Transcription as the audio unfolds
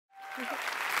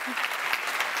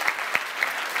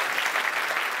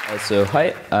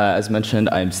Hi, as mentioned,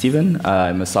 I'm Steven.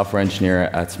 I'm a software engineer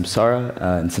at Samsara,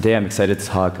 and today I'm excited to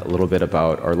talk a little bit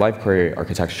about our live query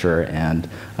architecture and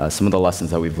some of the lessons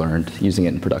that we've learned using it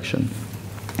in production.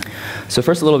 So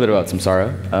first, a little bit about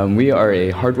Samsara. We are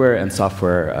a hardware and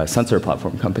software sensor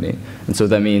platform company. And so what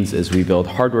that means is we build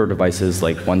hardware devices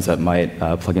like ones that might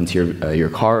plug into your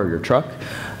car or your truck.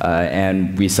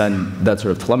 And we send that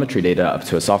sort of telemetry data up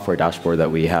to a software dashboard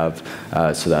that we have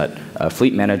so that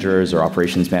fleet managers or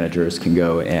operations managers can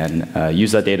go and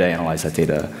use that data, analyze that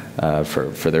data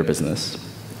for their business.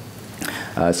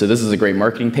 So this is a great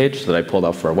marketing page that I pulled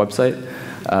off for our website.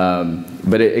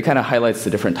 But it kind of highlights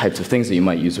the different types of things that you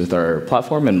might use with our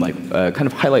platform and kind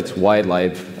of highlights why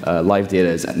live data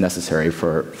is necessary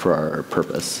for our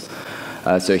purpose.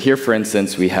 So here, for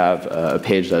instance, we have a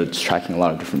page that's tracking a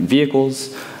lot of different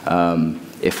vehicles.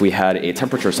 If we had a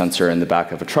temperature sensor in the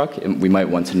back of a truck, we might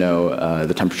want to know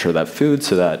the temperature of that food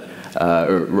so that,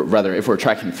 or rather, if we're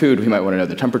tracking food, we might want to know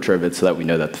the temperature of it so that we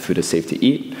know that the food is safe to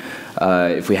eat.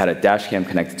 If we had a dash cam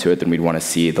connected to it, then we'd want to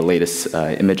see the latest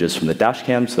images from the dash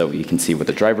cam so that we can see what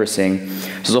the driver is seeing. So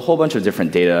there's a whole bunch of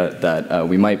different data that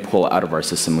we might pull out of our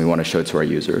system we want to show to our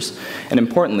users. And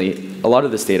importantly, a lot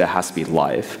of this data has to be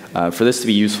live. For this to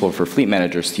be useful for fleet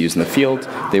managers to use in the field,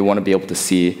 they want to be able to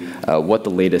see what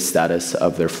the latest status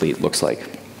of their fleet looks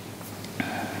like.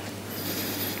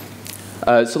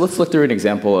 So let's look through an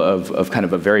example of kind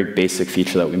of a very basic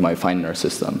feature that we might find in our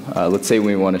system. Let's say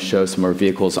we want to show some more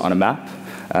vehicles on a map.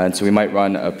 And so we might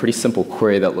run a pretty simple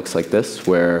query that looks like this,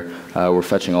 where we're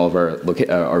fetching all of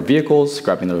our vehicles,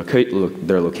 grabbing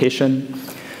their location.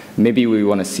 Maybe we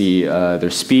want to see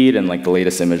their speed and the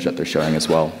latest image that they're showing as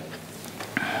well.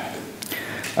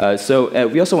 So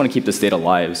we also want to keep this data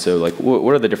live. So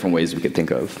what are the different ways we could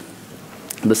think of?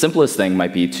 The simplest thing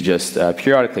might be to just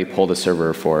periodically poll the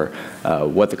server for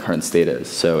what the current state is.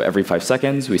 So every 5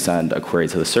 seconds, we send a query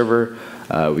to the server.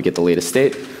 We get the latest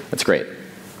state. That's great.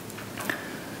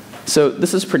 So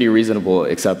this is pretty reasonable,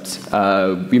 except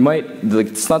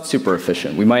it's not super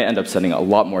efficient. We might end up sending a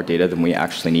lot more data than we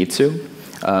actually need to.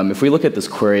 If we look at this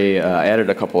query, I added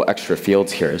a couple extra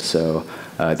fields here. So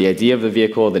the ID of the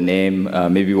vehicle, the name,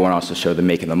 maybe we want to also show the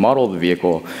make and the model of the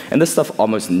vehicle. And this stuff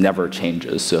almost never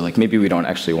changes. So maybe we don't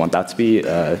actually want that to be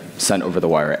sent over the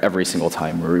wire every single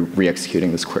time we're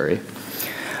re-executing this query.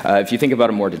 If you think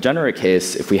about a more degenerate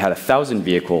case, if we had 1,000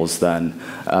 vehicles, then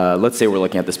let's say we're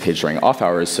looking at this page during off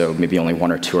hours, so maybe only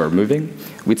 1 or 2 are moving.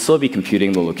 We'd still be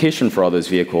computing the location for all those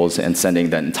vehicles and sending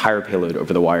that entire payload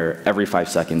over the wire every 5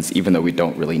 seconds, even though we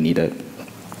don't really need it.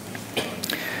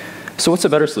 So what's a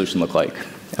better solution look like?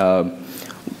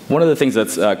 One of the things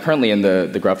that's currently in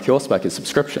the GraphQL spec is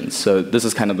subscriptions. So this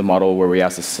is kind of the model where we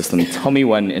ask the system, tell me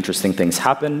when interesting things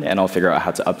happen, and I'll figure out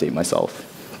how to update myself.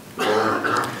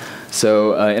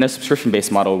 So in a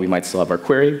subscription-based model, we might still have our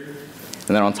query.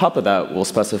 And then on top of that, we'll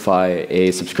specify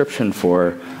a subscription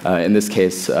for, in this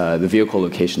case, the vehicle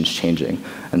location is changing.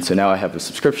 And so now I have a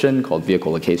subscription called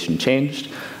vehicle location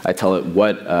changed. I tell it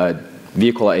what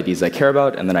vehicle IDs I care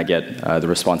about, and then I get the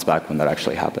response back when that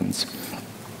actually happens.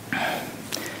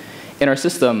 In our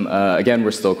system, again,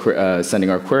 we're still sending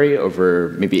our query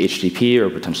over maybe HTTP or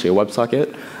potentially a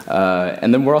WebSocket.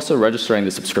 And then we're also registering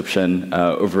the subscription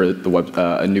over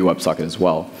a new WebSocket as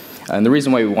well. And the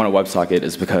reason why we want a WebSocket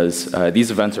is because these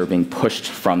events are being pushed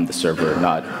from the server,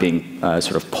 not being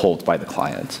sort of pulled by the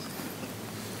client.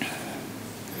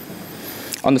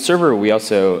 On the server, we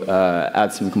also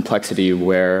add some complexity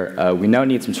where we now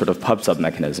need some sort of pub-sub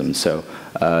mechanism. So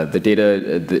the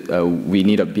data, we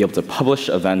need to be able to publish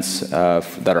events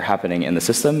that are happening in the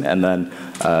system and then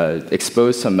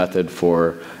expose some method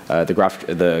for the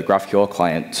GraphQL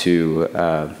client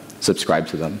to subscribe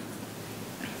to them.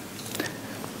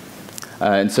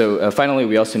 And so finally,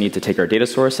 we also need to take our data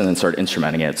source and then start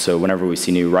instrumenting it. So whenever we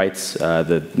see new writes,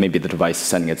 maybe the device is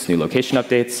sending its new location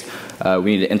updates,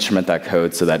 we need to instrument that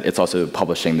code so that it's also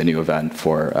publishing the new event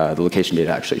for the location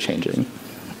data actually changing.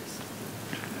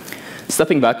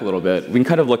 Stepping back a little bit, we can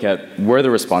kind of look at where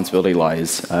the responsibility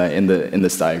lies in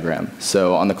this diagram.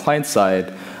 So on the client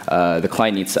side, the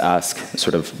client needs to ask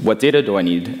sort of what data do I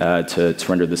need to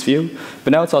render this view,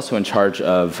 but now it's also in charge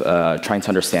of trying to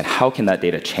understand how can that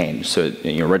data change, so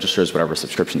it registers whatever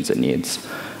subscriptions it needs.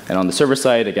 And on the server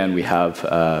side, again, we have,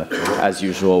 as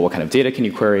usual, what kind of data can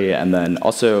you query, and then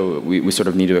also we sort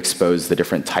of need to expose the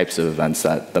different types of events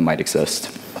that might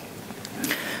exist.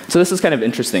 So this is kind of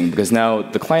interesting because now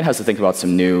the client has to think about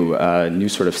some new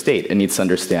sort of state. It needs to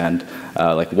understand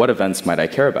like what events might I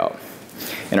care about.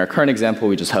 In our current example,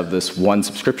 we just have this one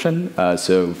subscription,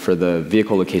 so for the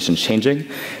vehicle locations changing.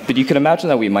 But you can imagine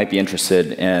that we might be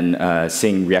interested in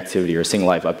seeing reactivity or seeing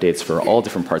live updates for all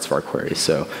different parts of our query.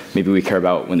 So maybe we care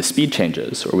about when the speed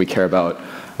changes, or we care about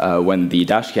when the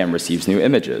dashcam receives new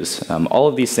images. All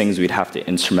of these things we'd have to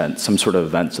instrument some sort of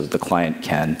event so that the client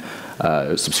can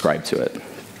subscribe to it.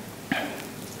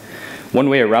 One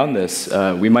way around this,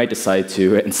 we might decide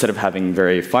to, instead of having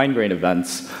very fine-grained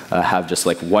events, have just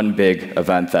like one big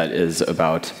event that is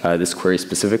about this query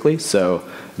specifically. So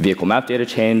vehicle map data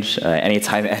change,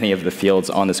 anytime any of the fields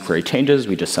on this query changes,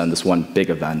 we just send this one big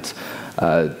event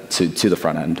to the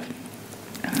front end.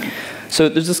 So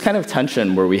there's this kind of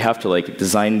tension where we have to like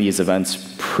design these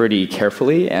events pretty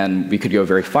carefully, and we could go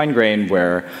very fine-grained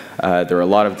where there are a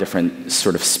lot of different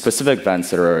sort of specific events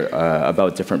that are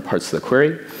about different parts of the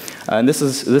query. And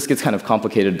this gets kind of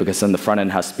complicated because then the front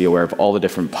end has to be aware of all the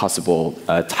different possible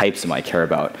types it might care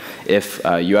about. If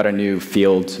you add a new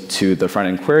field to the front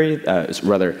end query,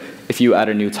 rather, if you add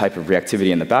a new type of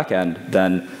reactivity in the back end,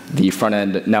 then the front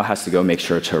end now has to go make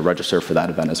sure to register for that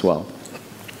event as well.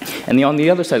 And on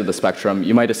the other side of the spectrum,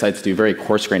 you might decide to do very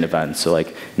coarse-grained events. So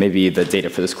like maybe the data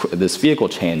for this vehicle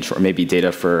changed, or maybe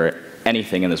data for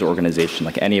anything in this organization,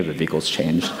 like any of the vehicles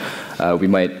changed. We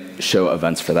might show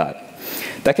events for that.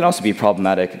 That can also be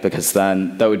problematic because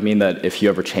then that would mean that if you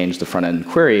ever change the front-end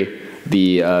query,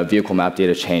 the vehicle map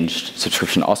data changed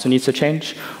subscription also needs to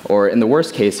change. Or in the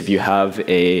worst case, if you have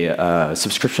a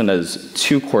subscription that is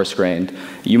too coarse-grained,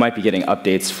 you might be getting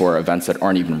updates for events that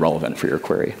aren't even relevant for your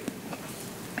query.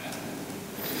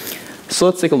 So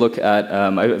let's take a look at,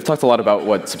 I've talked a lot about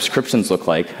what subscriptions look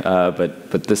like,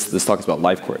 but this talk is about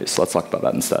live queries, so let's talk about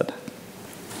that instead.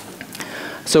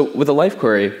 So with a live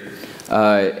query,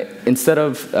 instead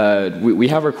of, we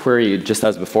have our query just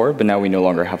as before, but now we no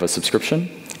longer have a subscription.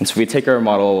 And so we take our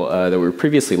model that we were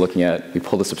previously looking at, we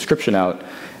pull the subscription out,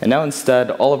 and now instead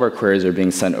all of our queries are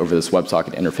being sent over this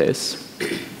WebSocket interface.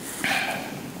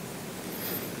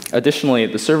 Additionally,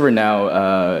 the server now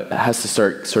has to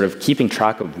start sort of keeping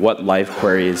track of what live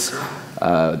queries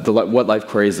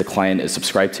the client is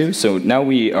subscribed to. So now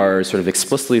we are sort of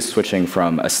explicitly switching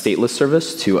from a stateless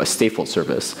service to a stateful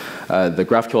service. The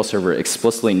GraphQL server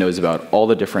explicitly knows about all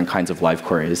the different kinds of live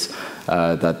queries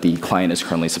that the client is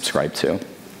currently subscribed to.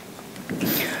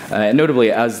 And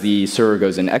notably, as the server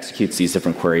goes and executes these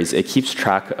different queries, it keeps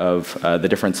track of the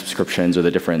different subscriptions or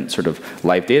the different sort of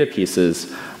live data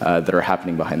pieces that are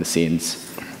happening behind the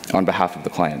scenes on behalf of the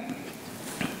client.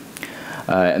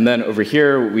 And then over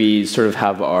here, we sort of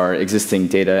have our existing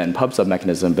data and pub/sub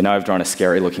mechanism, but now I've drawn a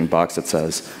scary-looking box that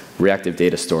says reactive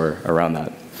data store around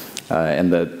that.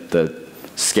 And the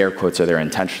scare quotes are there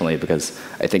intentionally because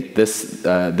I think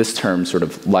this term, sort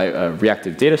of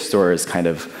reactive data store, is kind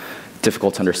of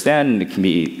difficult to understand, and it can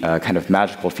be kind of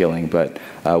magical feeling, but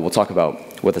we'll talk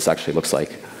about what this actually looks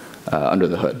like under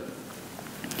the hood.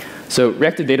 So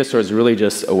reactive data store is really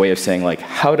just a way of saying, like,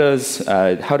 how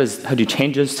do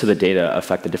changes to the data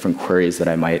affect the different queries that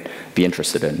I might be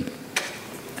interested in?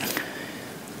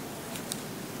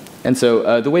 And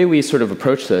so the way we sort of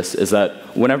approach this is that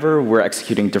whenever we're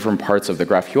executing different parts of the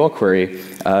GraphQL query,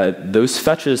 those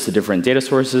fetches to different data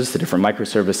sources, to different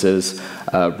microservices,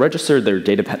 register their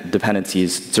data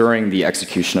dependencies during the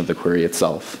execution of the query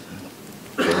itself.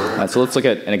 So let's look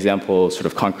at an example, sort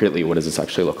of concretely, what does this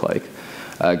actually look like?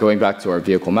 Going back to our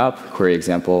vehicle map query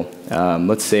example,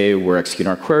 let's say we're executing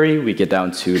our query, we get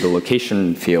down to the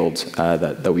location field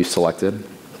that we've selected.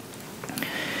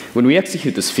 When we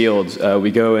execute this field,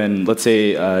 we go and, let's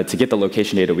say, to get the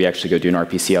location data, we actually go do an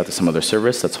RPC out to some other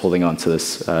service that's holding on to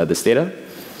this data.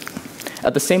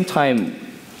 At the same time,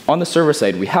 on the server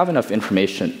side, we have enough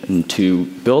information to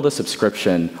build a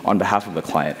subscription on behalf of the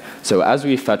client. So as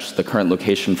we fetch the current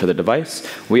location for the device,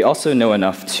 we also know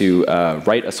enough to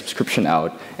write a subscription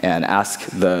out and ask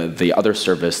the other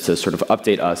service to sort of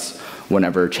update us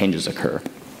whenever changes occur.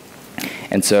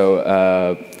 And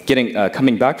so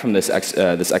coming back from this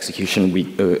execution,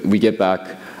 we get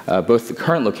back both the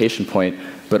current location point,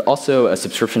 but also a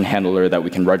subscription handler that we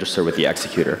can register with the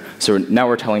executor. So now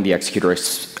we're telling the executor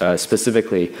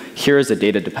specifically, here is a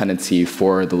data dependency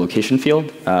for the location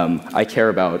field. I care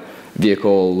about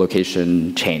vehicle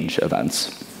location change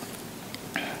events.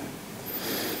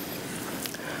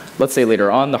 Let's say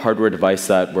later on, the hardware device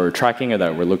that we're tracking or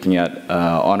that we're looking at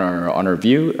on our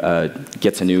view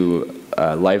gets a new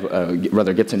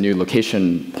gets a new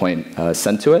location point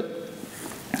sent to it.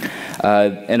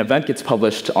 An event gets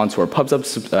published onto our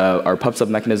pub/sub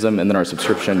mechanism, and then our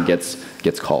subscription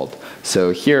gets called.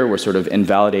 So here we're sort of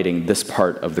invalidating this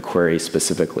part of the query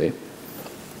specifically.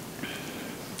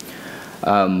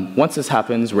 Once this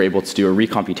happens, we're able to do a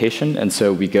recomputation, and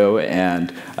so we go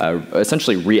and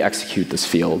essentially re-execute this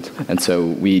field. And so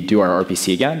we do our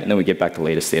RPC again, and then we get back the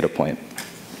latest data point.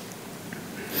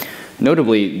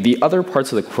 Notably, the other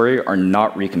parts of the query are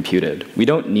not recomputed. We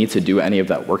don't need to do any of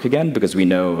that work again because we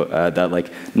know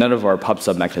that none of our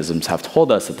pub/sub mechanisms have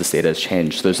told us that this data has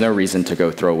changed. So there's no reason to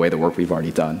go throw away the work we've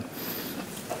already done.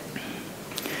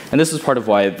 And this is part of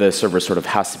why the server sort of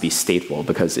has to be stateful,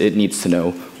 because it needs to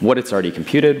know what it's already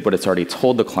computed, what it's already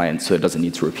told the client, so it doesn't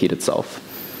need to repeat itself.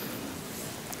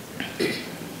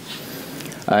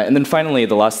 And then finally,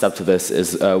 the last step to this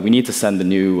is we need to send the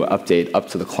new update up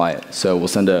to the client. So we'll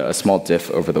send a small diff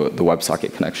over the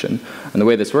WebSocket connection. And the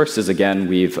way this works is, again,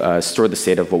 we've stored the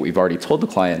state of what we've already told the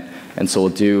client. And so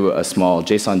we'll do a small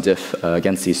JSON diff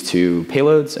against these two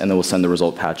payloads, and then we'll send the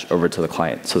result patch over to the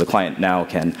client. So the client now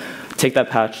can take that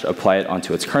patch, apply it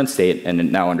onto its current state, and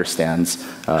it now understands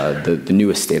the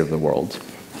newest state of the world.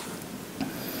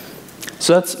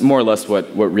 So that's more or less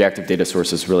what reactive data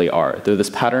sources really are. They're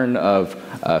this pattern of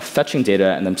fetching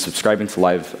data and then subscribing to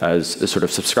live as sort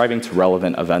of subscribing to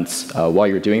relevant events while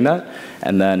you're doing that.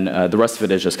 And then the rest of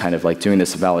it is just kind of like doing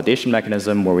this validation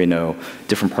mechanism where we know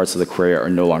different parts of the query are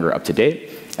no longer up to date.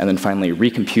 And then finally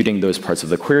recomputing those parts of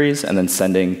the queries and then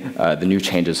sending the new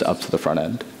changes up to the front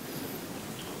end.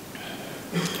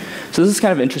 So this is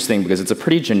kind of interesting because it's a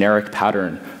pretty generic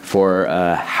pattern for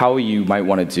how you might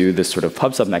want to do this sort of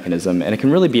pub/sub mechanism, and it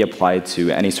can really be applied to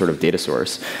any sort of data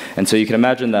source. And so you can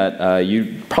imagine that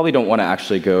you probably don't want to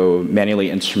actually go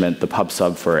manually instrument the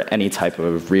pub/sub for any type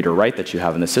of read or write that you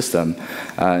have in the system.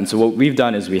 And so what we've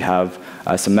done is we have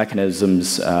some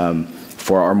mechanisms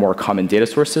for our more common data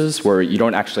sources where you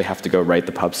don't actually have to go write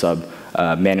the pub/sub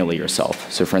manually yourself.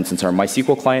 So for instance, our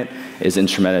MySQL client is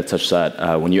instrumented such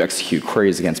that when you execute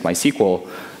queries against MySQL,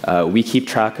 we keep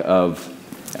track of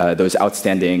those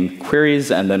outstanding queries,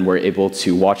 and then we're able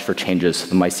to watch for changes to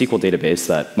the MySQL database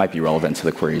that might be relevant to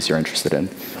the queries you're interested in.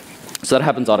 So that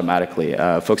happens automatically.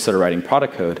 Folks that are writing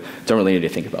product code don't really need to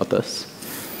think about this.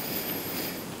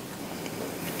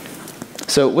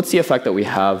 So what's the effect that we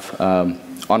have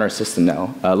on our system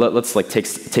now? Let's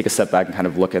take a step back and kind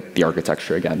of look at the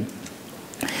architecture again.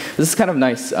 This is kind of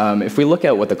nice. If we look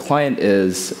at what the client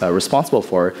is responsible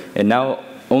for, it now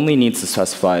only needs to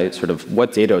specify sort of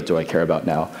what data do I care about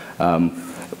now. In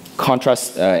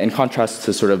contrast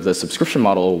to sort of the subscription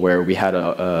model where we had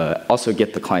to also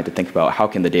get the client to think about how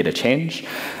can the data change,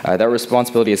 that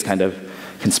responsibility is kind of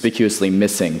conspicuously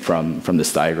missing from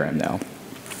this diagram now.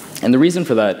 And the reason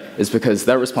for that is because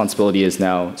that responsibility is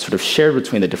now sort of shared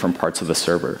between the different parts of the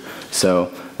server. So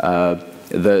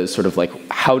the sort of like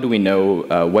how do we know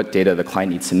what data the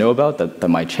client needs to know about that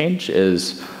might change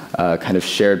is kind of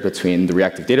shared between the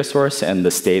reactive data source and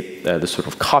the state, the sort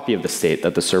of copy of the state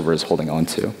that the server is holding on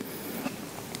to.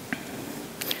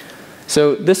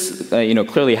 So this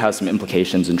clearly has some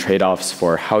implications and trade-offs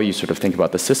for how you sort of think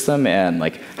about the system and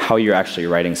like how you're actually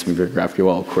writing some of your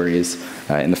GraphQL queries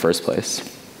in the first place.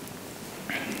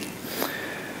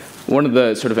 One of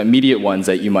the sort of immediate ones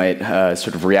that you might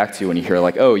sort of react to when you hear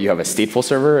like, oh, you have a stateful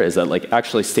server, is that like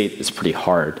actually state is pretty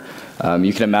hard.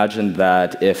 You can imagine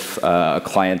that if a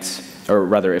client, or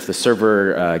rather if the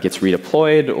server gets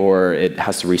redeployed or it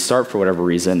has to restart for whatever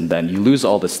reason, then you lose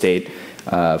all the state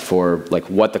for like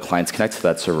what the clients connected to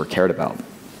that server cared about.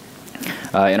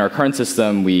 In our current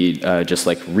system, we just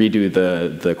like redo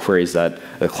the queries that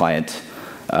the client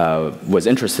was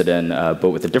interested in,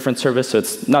 but with a different service, so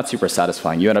it's not super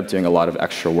satisfying. You end up doing a lot of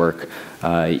extra work,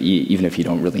 even if you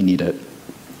don't really need it.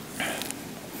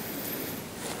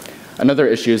 Another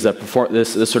issue is that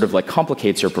this sort of like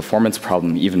complicates your performance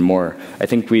problem even more. I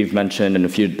think we've mentioned in a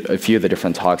few of the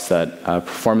different talks that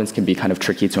performance can be kind of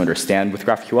tricky to understand with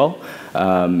GraphQL.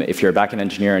 If you're a backend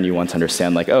engineer and you want to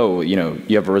understand like, oh,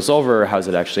 you have a resolver, how's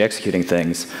it actually executing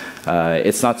things?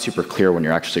 It's not super clear when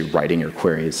you're actually writing your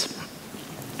queries.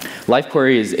 Live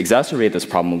queries exacerbate this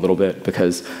problem a little bit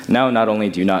because now not only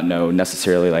do you not know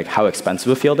necessarily like how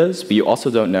expensive a field is, but you also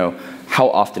don't know how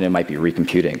often it might be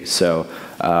recomputing. So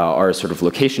our sort of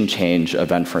location change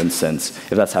event, for instance,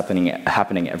 if that's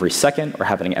happening every second or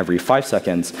happening every 5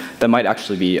 seconds, that might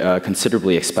actually be a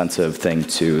considerably expensive thing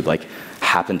to like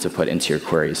happen to put into your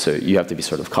query. So you have to be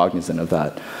sort of cognizant of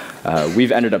that.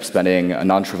 We've ended up spending a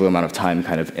non-trivial amount of time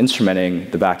kind of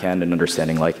instrumenting the back end and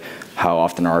understanding like how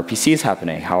often our RPC is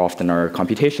happening, how often our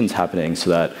computations happening, so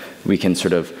that we can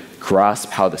sort of grasp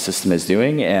how the system is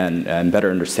doing and better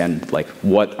understand like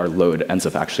what our load ends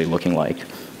up actually looking like.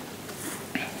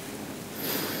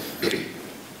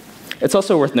 It's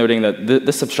also worth noting that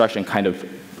this abstraction kind of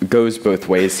goes both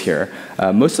ways here.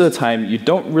 Most of the time, you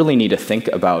don't really need to think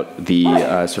about the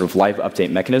sort of live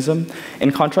update mechanism.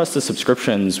 In contrast to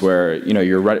subscriptions, where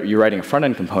you're writing a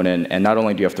front-end component, and not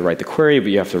only do you have to write the query, but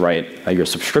you have to write your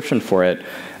subscription for it.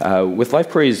 With live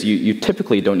queries, you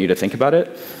typically don't need to think about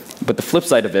it. But the flip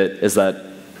side of it is that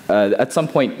at some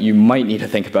point, you might need to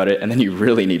think about it, and then you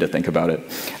really need to think about it.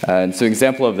 And so an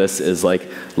example of this is, like,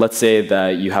 let's say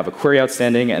that you have a query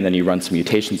outstanding, and then you run some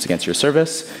mutations against your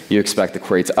service. You expect the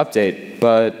query to update,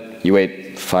 but you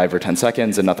wait 5 or 10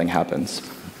 seconds, and nothing happens.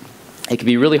 It can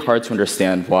be really hard to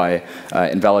understand why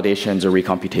invalidations or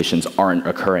recomputations aren't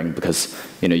occurring, because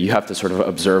you have to sort of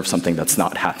observe something that's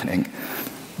not happening.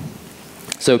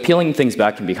 So peeling things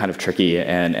back can be kind of tricky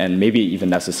and maybe even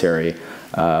necessary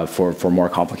for more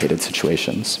complicated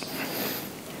situations.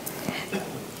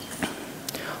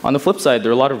 On the flip side,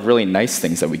 there are a lot of really nice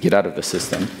things that we get out of the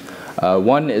system.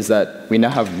 One is that we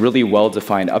now have really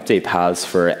well-defined update paths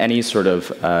for any sort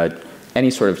of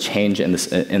change in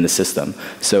the system.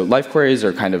 So live queries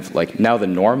are kind of like now the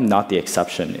norm, not the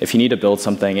exception. If you need to build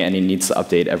something and it needs to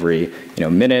update every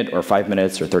minute or 5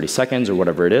 minutes or 30 seconds or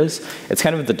whatever it is, it's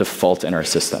kind of the default in our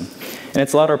system. And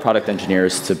it's allowed our product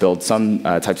engineers to build some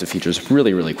types of features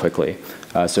really, really quickly.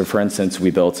 So for instance,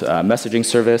 we built a messaging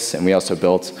service, and we also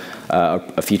built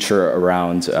a feature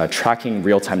around tracking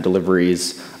real-time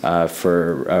deliveries on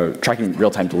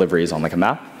like a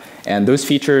map. And those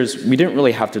features, we didn't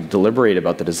really have to deliberate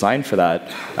about the design for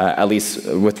that, at least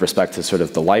with respect to sort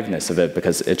of the liveness of it,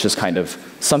 because it's just kind of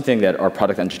something that our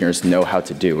product engineers know how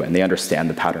to do, and they understand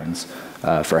the patterns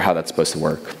for how that's supposed to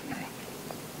work.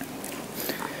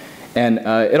 And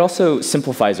it also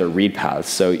simplifies our read paths,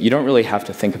 so you don't really have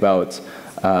to think about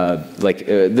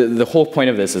the whole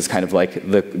point of this is kind of like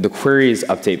the queries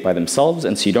update by themselves,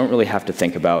 and so you don't really have to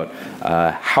think about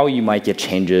how you might get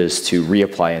changes to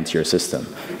reapply into your system.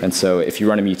 And so if you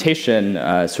run a mutation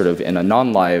sort of in a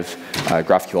non-live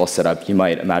GraphQL setup, you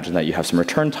might imagine that you have some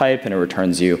return type, and it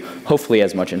returns you hopefully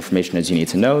as much information as you need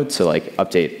to know to like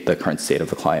update the current state of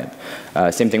the client.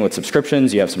 Same thing with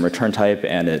subscriptions. You have some return type,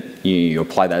 and you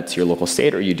apply that to your local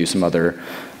state, or you do some other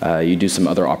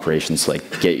operations to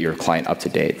like get your client up to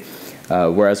date.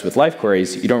 Whereas with live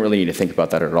queries, you don't really need to think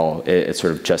about that at all. It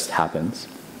sort of just happens.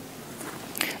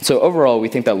 So overall, we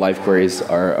think that live queries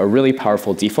are a really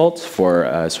powerful default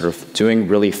for sort of doing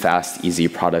really fast, easy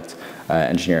product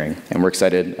engineering. And we're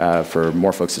excited for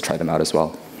more folks to try them out as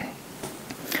well.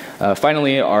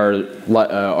 Finally, our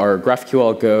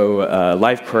GraphQL Go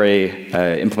live query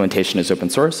implementation is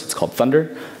open source. It's called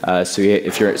Thunder. So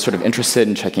if you're sort of interested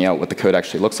in checking out what the code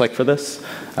actually looks like for this,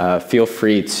 feel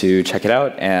free to check it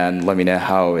out and let me know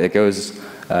how it goes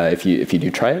if you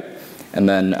do try it. And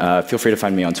then feel free to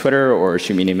find me on Twitter or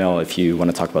shoot me an email if you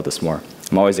want to talk about this more.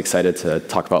 I'm always excited to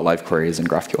talk about live queries in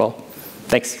GraphQL.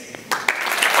 Thanks.